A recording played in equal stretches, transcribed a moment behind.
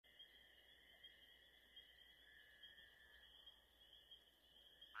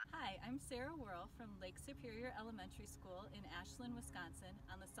Hi, I'm Sarah Worrell from Lake Superior Elementary School in Ashland, Wisconsin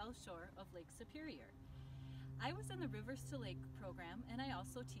on the south shore of Lake Superior. I was in the Rivers2Lake program and I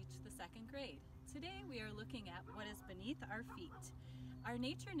also teach the second grade. Today we are looking at what is beneath our feet. Our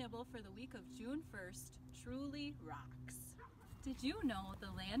nature nibble for the week of June 1st truly rocks. Did you know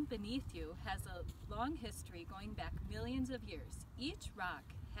the land beneath you has a long history going back millions of years? Each rock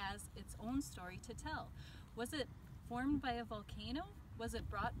has its own story to tell. Was it formed by a volcano? Was it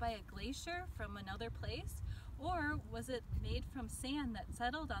brought by a glacier from another place? Or was it made from sand that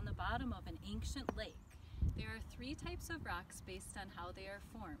settled on the bottom of an ancient lake? There are three types of rocks based on how they are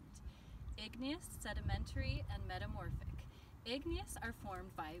formed: igneous, sedimentary, and metamorphic. Igneous are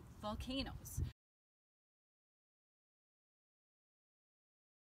formed by volcanoes.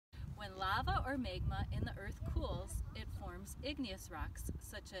 When lava or magma in the earth cools, it forms igneous rocks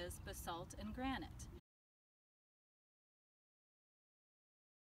such as basalt and granite.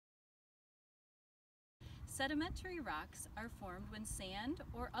 Sedimentary rocks are formed when sand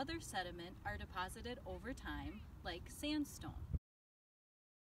or other sediment are deposited over time, like sandstone.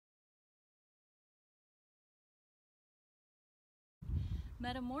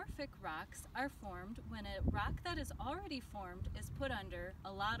 Metamorphic rocks are formed when a rock that is already formed is put under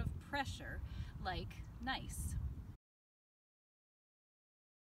a lot of pressure, like gneiss.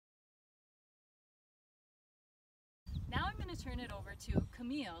 Now I'm going to turn it over to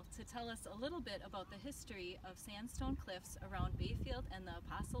Camille to tell us a little bit about the history of sandstone cliffs around Bayfield and the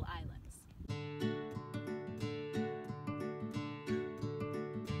Apostle Islands.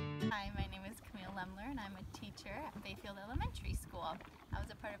 Hi, my name is Camille Lemler and I'm a teacher at Bayfield Elementary School. I was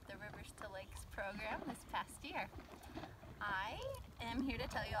a part of the Rivers2Lakes program this past year. I am here to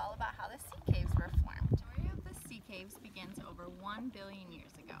tell you all about how the sea caves were formed. The story of the sea caves begins over 1 billion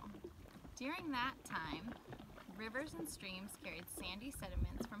years ago. During that time, rivers and streams carried sandy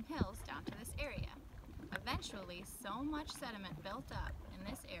sediments from hills down to this area. Eventually, so much sediment built up in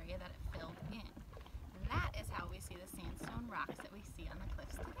this area that it filled in. That is how we see the sandstone rocks that we see on the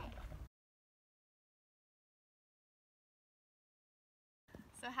cliffs today.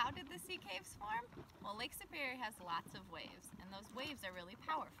 So how did the sea caves form? Well, Lake Superior has lots of waves, and those waves are really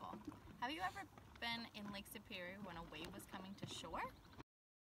powerful. Have you ever been in Lake Superior when a wave was coming to shore?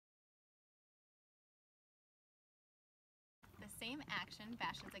 The same action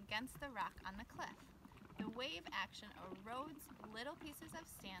bashes against the rock on the cliff. The wave action erodes little pieces of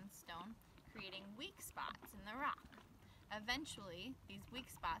sandstone, creating weak spots in the rock. Eventually, these weak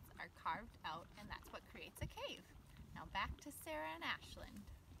spots are carved out, and that's what creates a cave. Now back to Sarah and Ashland.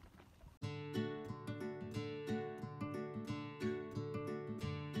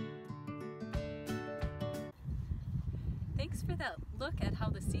 Thanks for that look at how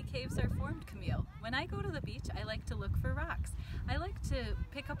the sea caves are formed, Camille. When I go to the beach, I like to look for rocks. I like to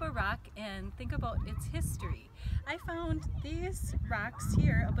pick up a rock and think about its history. I found these rocks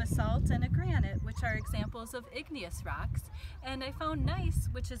here, a basalt and a granite, which are examples of igneous rocks. And I found gneiss,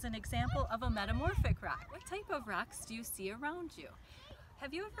 which is an example of a metamorphic rock. What type of rocks do you see around you?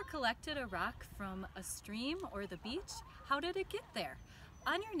 Have you ever collected a rock from a stream or the beach? How did it get there?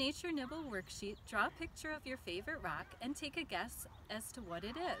 On your Nature Nibble worksheet, draw a picture of your favorite rock and take a guess as to what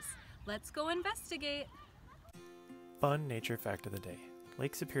it is. Let's go investigate! Fun nature fact of the day.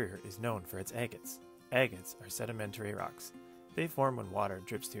 Lake Superior is known for its agates. Agates are sedimentary rocks. They form when water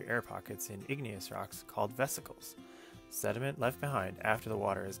drips through air pockets in igneous rocks called vesicles. Sediment left behind after the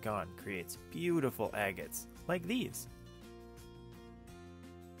water is gone creates beautiful agates, like these.